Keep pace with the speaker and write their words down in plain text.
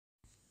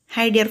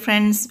Hi dear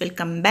friends,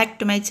 welcome back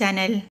to my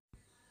channel.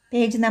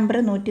 Page number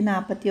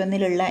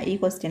 141 ഈ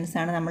questions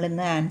ആണ് നമ്മൾ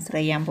ഇന്ന് ആൻസർ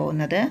ചെയ്യാൻ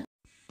പോകുന്നത്.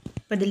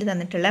 അപ്പോൾ ഇതിൽ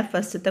തന്നിട്ടുള്ള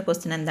ഫസ്റ്റത്തെ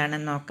ക്വസ്റ്റ്യൻ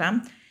എന്താണെന്ന് നോക്കാം.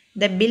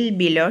 The bill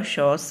below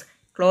shows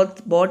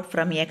clothes bought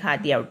from a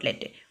khadi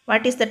outlet.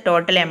 What is the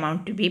total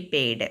amount to be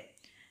paid?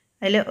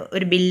 അതിൽ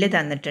ഒരു ബില്ല്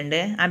തന്നിട്ടുണ്ട്.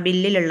 ആ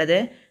ബില്ലിലുള്ളത്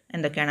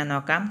എന്തൊക്കെയാണെന്ന്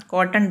നോക്കാം.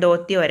 കോട്ടൺ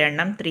ധോത്തി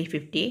ഒരെണ്ണം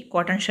 350,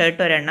 കോട്ടൺ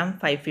ഷർട്ട് ഒരെണ്ണം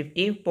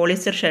 550,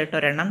 പോളിസ്റ്റർ ഷർട്ട്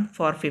ഒരെണ്ണം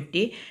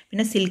 450,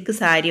 പിന്നെ സിൽക്ക്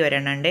സാരി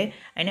ഒരെണ്ണം ഉണ്ട്,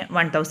 അതിന്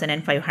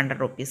 1500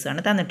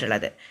 റുപ്പീസാണ്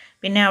തന്നിട്ടുള്ളത്.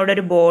 പിന്നെ അവിടെ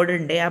ഒരു ബോർഡ്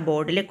ഉണ്ട്. ആ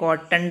ബോർഡിൽ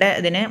കോട്ടൻ്റെ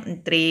ഇതിന്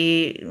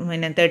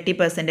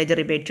 30%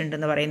 റിബേറ്റ്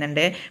ഉണ്ടെന്ന്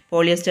പറയുന്നുണ്ട്,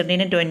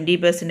 പോളിസ്റ്ററിന്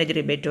 20%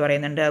 റിബേറ്റ്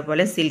പറയുന്നുണ്ട്,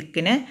 അതുപോലെ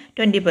സിൽക്കിന്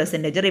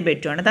 20%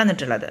 റിബേറ്റുമാണ്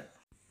തന്നിട്ടുള്ളത്.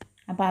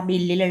 അപ്പോൾ ആ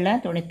ബില്ലിലുള്ള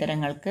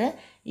തുണിത്തരങ്ങൾക്ക്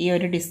ഈ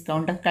ഒരു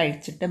ഡിസ്കൗണ്ട്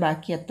കഴിച്ചിട്ട്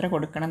ബാക്കി എത്ര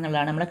കൊടുക്കണം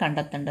എന്നുള്ളതാണ് നമ്മൾ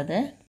കണ്ടെത്തേണ്ടത്.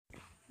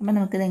 അപ്പോൾ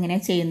നമുക്കിത്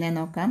എങ്ങനെയാണ് ചെയ്യുന്നതെന്ന്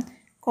നോക്കാം.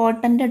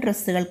 കോട്ടൻ്റെ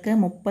ഡ്രസ്സുകൾക്ക്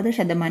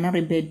 30%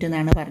 റിബേറ്റ്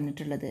എന്നാണ്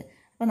പറഞ്ഞിട്ടുള്ളത്.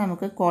 അപ്പോൾ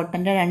നമുക്ക്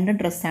കോട്ടൻ്റെ 2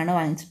 ഡ്രസ്സാണ്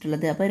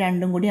വാങ്ങിച്ചിട്ടുള്ളത്. അപ്പോൾ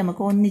രണ്ടും കൂടി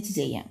നമുക്ക് ഒന്നിച്ച്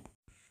ചെയ്യാം.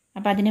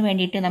 അപ്പോൾ അതിന്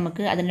വേണ്ടിയിട്ട്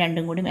നമുക്ക് അതിന്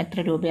രണ്ടും കൂടി എത്ര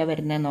രൂപയാണ്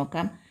വരുന്നതെന്ന്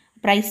നോക്കാം.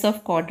 Price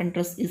of cotton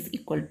dress is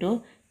equal to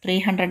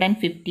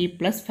 350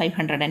 +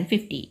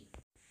 550.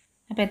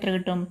 അപ്പോൾ എത്ര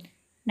കിട്ടും?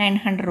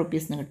 900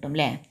 റുപ്പീസിന് കിട്ടും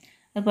അല്ലേ?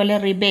 അതുപോലെ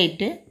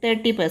റിബേറ്റ്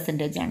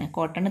 30% ആണ്.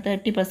 കോട്ടൺ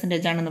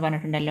 30% ആണെന്ന്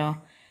പറഞ്ഞിട്ടുണ്ടല്ലോ.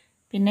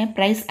 പിന്നെ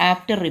പ്രൈസ്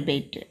ആഫ്റ്റർ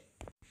റിബേറ്റ്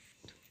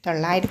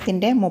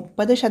 900-ൻ്റെ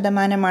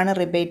 30%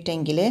 റിബേറ്റ്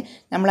എങ്കിൽ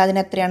നമ്മൾ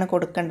അതിനെത്രയാണ്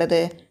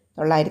കൊടുക്കേണ്ടത്?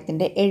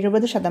 900-ൻ്റെ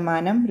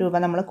 70% രൂപ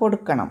നമ്മൾ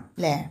കൊടുക്കണം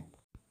അല്ലേ?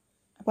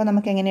 അപ്പോൾ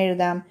നമുക്ക് എങ്ങനെ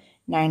എഴുതാം?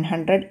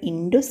 900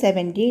 ×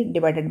 70 /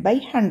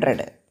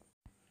 100.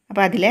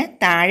 അപ്പോൾ അതിൽ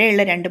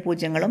താഴെയുള്ള 2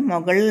 പൂജ്യങ്ങളും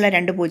മുകളിലുള്ള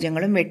 2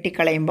 പൂജ്യങ്ങളും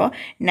വെട്ടിക്കളയുമ്പോൾ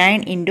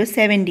 9 ×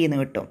 70 എന്ന്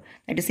കിട്ടും.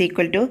 That is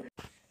equal to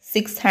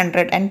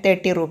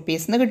 630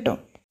 rupees കിട്ടും.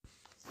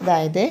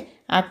 അതായത്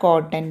ആ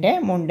കോട്ടൻ്റെ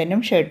മുണ്ടിനും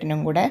ഷർട്ടിനും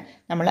കൂടെ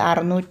നമ്മൾ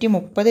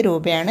 630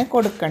 രൂപയാണ്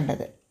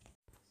കൊടുക്കേണ്ടത്.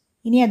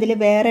 ഇനി അതിൽ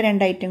വേറെ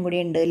 2 ഐറ്റം കൂടി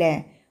ഉണ്ട് അല്ലേ?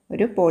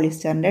 ഒരു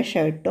പോളിസ്റ്ററിൻ്റെ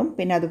ഷർട്ടും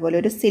പിന്നെ അതുപോലെ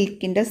ഒരു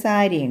സിൽക്കിൻ്റെ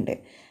സാരിയുണ്ട്.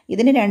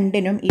 ഇതിന്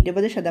രണ്ടിനും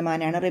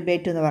 20%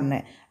 റിബേറ്റ് എന്ന്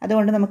പറഞ്ഞത്.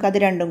 അതുകൊണ്ട് നമുക്കത്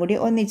രണ്ടും കൂടി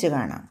ഒന്നിച്ച്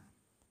കാണാം.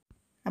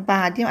 അപ്പോൾ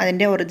ആദ്യം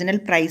അതിൻ്റെ ഒറിജിനൽ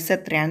പ്രൈസ്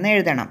എത്രയാണെന്ന്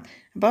എഴുതണം.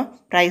 അപ്പോൾ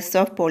price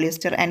of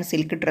polyester and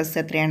silk dress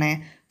എത്രയാണ്?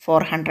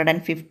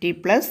 450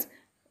 +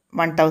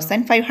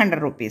 1500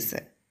 റുപ്പീസ്.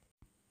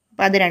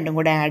 അപ്പോൾ അത് രണ്ടും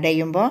കൂടെ ആഡ്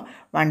ചെയ്യുമ്പോൾ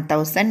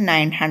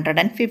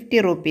 1950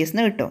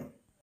 റുപ്പീസിന് കിട്ടും.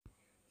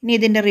 ഇനി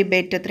ഇതിൻ്റെ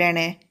റിബേറ്റ്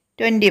എത്രയാണ്?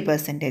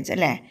 20%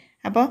 അല്ലേ?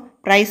 അപ്പോൾ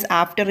പ്രൈസ്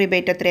ആഫ്റ്റർ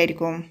റിബേറ്റ്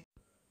എത്രയായിരിക്കും?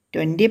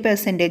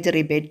 20%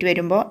 റിബേറ്റ്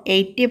വരുമ്പോൾ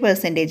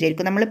 80%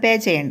 ആയിരിക്കും നമ്മൾ പേ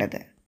ചെയ്യേണ്ടത്.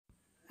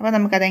 അപ്പോൾ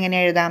നമുക്കതെങ്ങനെ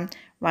എഴുതാം?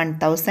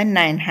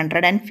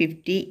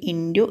 1950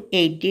 ×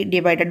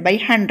 80 /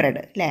 100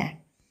 അല്ലേ?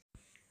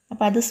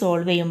 അപ്പോൾ അത്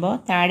സോൾവ് ചെയ്യുമ്പോൾ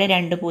താഴെ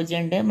 2 പൂജ്യം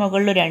ഉണ്ട്,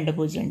 മുകളിൽ 2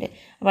 പൂജ്യം ഉണ്ട്.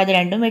 അപ്പോൾ അത്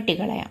രണ്ടും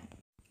വെട്ടിക്കളയാം.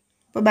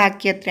 അപ്പോൾ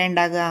ബാക്കി എത്ര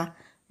ഉണ്ടാകുക?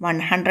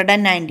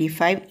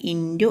 195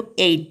 ×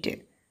 8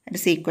 that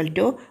is equal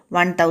to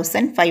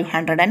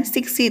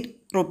 1560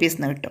 rupees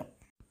എന്ന് കിട്ടും.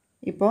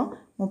 ഇപ്പോൾ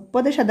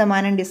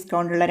 30%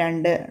 ഡിസ്കൗണ്ടുള്ള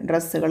 2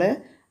 ഡ്രസ്സുകൾ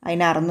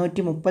അതിന്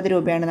 630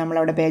 രൂപയാണ്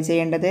നമ്മളവിടെ പേ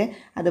ചെയ്യേണ്ടത്.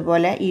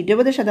 അതുപോലെ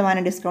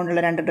 20%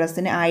 ഡിസ്കൗണ്ടുള്ള 2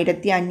 ഡ്രസ്സിന്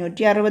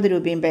 1560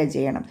 രൂപയും പേ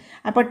ചെയ്യണം.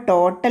 അപ്പോൾ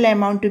total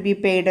amount to be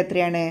paid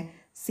എത്രയാണ്?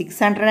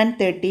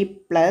 630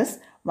 +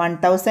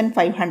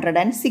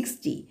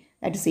 1560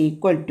 ദാറ്റ് ഈസ്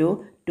ഈക്വൽ ടു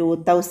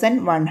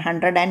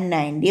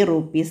 2190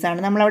 റുപ്പീസാണ്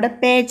നമ്മളവിടെ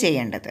പേ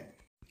ചെയ്യേണ്ടത്.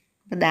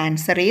 അപ്പോൾ ദ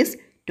ആൻസർ ഈസ്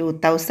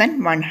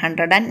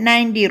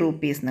 2190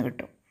 റുപ്പീസ് എന്ന്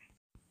കിട്ടും.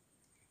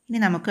 ഇനി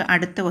നമുക്ക്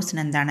അടുത്ത ക്വസ്റ്റ്യൻ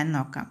എന്താണെന്ന്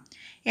നോക്കാം.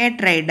 A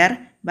trader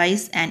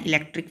bias an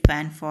electric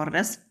fan four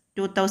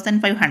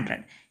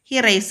 $2500. He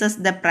raises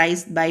the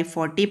price by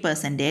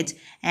 40%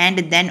 and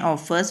then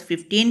offers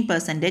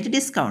 15%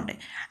 discount.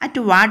 At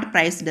what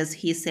price does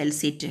he sells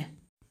it?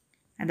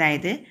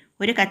 അതായത്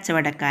ഒരു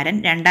കച്ചവടക്കാരൻ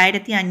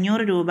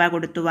 2500 രൂപ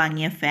കൊടുത്തു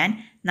വാങ്ങിയ ഫാൻ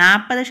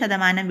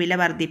 40% വില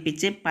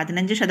വർദ്ധിപ്പിച്ച്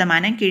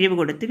 15% കിഴിവ്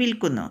കൊടുത്ത്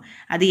വിൽക്കുന്നു.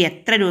 അത്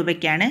എത്ര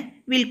രൂപയ്ക്കാണ്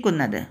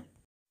വിൽക്കുന്നത്?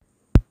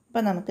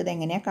 അപ്പോൾ നമുക്കിത്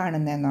എങ്ങനെയാണ്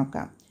കാണുന്നതെന്ന്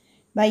നോക്കാം.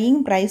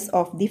 Buying price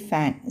of the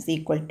fan is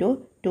equal to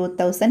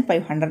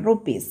 2500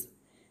 rupees.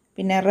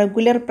 പിന്നെ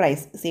regular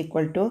price is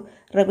equal to,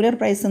 regular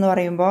price എന്ന്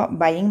പറയുമ്പോൾ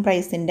ബൈയിങ്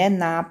പ്രൈസിൻ്റെ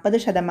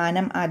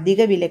 40%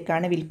 അധിക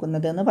വിലക്കാണ്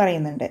വിൽക്കുന്നത് എന്ന്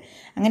പറയുന്നുണ്ട്.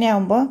 അങ്ങനെ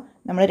ആകുമ്പോൾ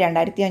നമ്മൾ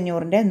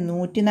 2500-ൻ്റെ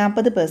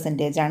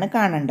 140%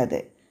 കാണേണ്ടത്.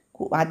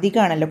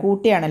 അധികമാണല്ലോ,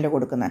 കൂട്ടിയാണല്ലോ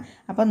കൊടുക്കുന്നത്.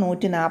 അപ്പോൾ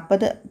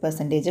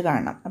 140%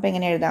 കാണണം. അപ്പോൾ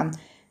എങ്ങനെ എഴുതാം?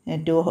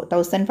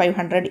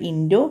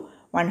 2500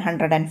 ×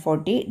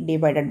 140 /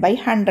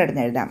 100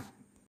 എന്ന് എഴുതാം.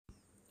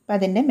 അപ്പോൾ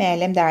അതിൻ്റെ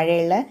മേലെയും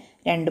താഴെയുള്ള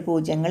 2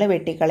 പൂജ്യങ്ങൾ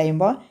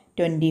വെട്ടിക്കളയുമ്പോൾ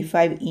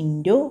 25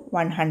 ×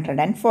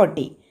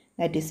 140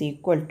 that is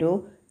equal to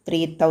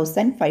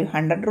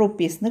 3500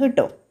 rupees എന്ന്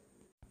കിട്ടും.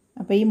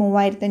 അപ്പോൾ ഈ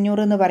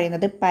 3500 എന്ന്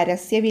പറയുന്നത്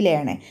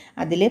പരസ്യവിലയാണ്.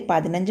 അതിൽ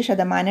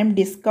 15%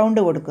 ഡിസ്കൗണ്ട്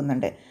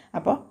കൊടുക്കുന്നുണ്ട്.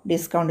 അപ്പോൾ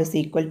ഡിസ്കൗണ്ട് ഈസ്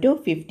ഈക്വൽ ടു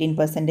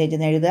 15%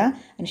 എന്ന് എഴുതുക.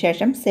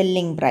 അതിനുശേഷം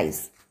സെല്ലിംഗ്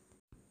പ്രൈസ്.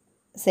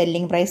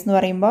 സെല്ലിംഗ് പ്രൈസ് എന്ന്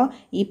പറയുമ്പോൾ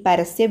ഈ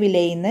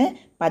പരസ്യവിലയിൽ നിന്ന്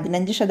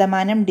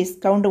 15%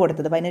 ഡിസ്കൗണ്ട്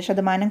കൊടുത്തത്,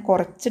 15%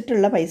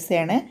 കുറച്ചിട്ടുള്ള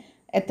പൈസയാണ്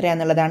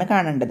എത്രയാണെന്നുള്ളതാണ്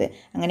കാണേണ്ടത്.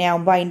 അങ്ങനെ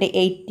ആകുമ്പോൾ അതിൻ്റെ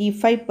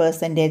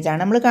 85% ആണ്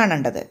നമ്മൾ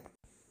കാണേണ്ടത്.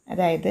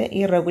 അതായത് ഈ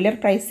റെഗുലർ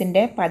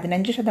പ്രൈസിൻ്റെ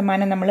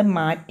 15% നമ്മൾ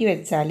മാറ്റി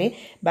വെച്ചാൽ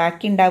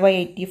ബാക്കി ഉണ്ടാവുക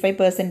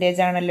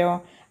 85% ആണല്ലോ.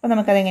 അപ്പോൾ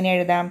നമുക്കതെങ്ങനെ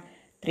എഴുതാം?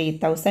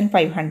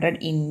 3500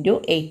 ഇൻറ്റു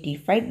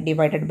 85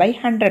 ഡിവൈഡഡ് ബൈ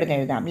 100 എന്ന്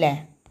എഴുതാം അല്ലേ.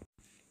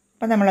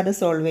 അപ്പോൾ നമ്മളത്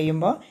സോൾവ്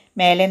ചെയ്യുമ്പോൾ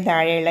മേലെയും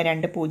താഴെയുള്ള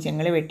 2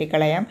 പൂജ്യങ്ങൾ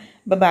വെട്ടിക്കളയാം.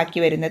 അപ്പോൾ ബാക്കി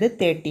വരുന്നത്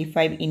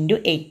 35 ഇൻറ്റു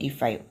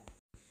 85.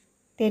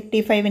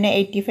 35നെ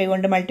 85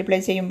 കൊണ്ട് മൾട്ടിപ്ലൈ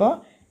ചെയ്യുമ്പോൾ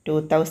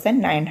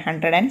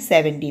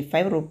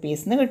 2975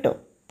 റുപ്പീസ് എന്ന് കിട്ടും.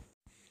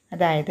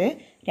 അതായത്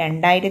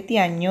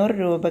 2500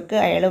 രൂപക്ക്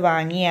അയാൾ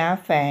വാങ്ങിയ ആ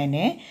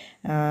ഫാന്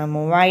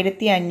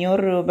 3500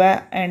 രൂപ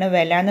ആണ്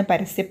വില എന്ന്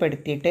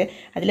പരസ്യപ്പെടുത്തിയിട്ട്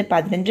അതിൽ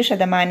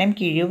 15%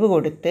 കിഴിവ്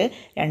കൊടുത്ത്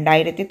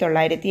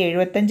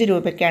 2975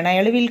 രൂപയ്ക്കാണ്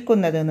അയാൾ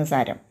വിൽക്കുന്നത് എന്ന്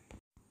സാരം.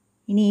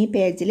 ഇനി ഈ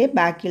പേജിൽ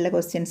ബാക്കിയുള്ള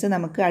ക്വസ്റ്റ്യൻസ്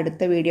നമുക്ക്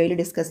അടുത്ത വീഡിയോയിൽ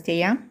ഡിസ്കസ്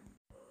ചെയ്യാം.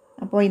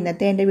 അപ്പോൾ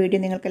ഇന്നത്തെ എൻ്റെ വീഡിയോ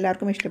നിങ്ങൾക്ക്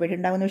എല്ലാവർക്കും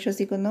ഇഷ്ടപ്പെട്ടിട്ടുണ്ടാകുമെന്ന്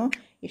വിശ്വസിക്കുന്നു.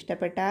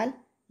 ഇഷ്ടപ്പെട്ടാൽ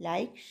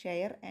ലൈക്ക്,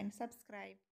 ഷെയർ ആൻഡ് സബ്സ്ക്രൈബ്.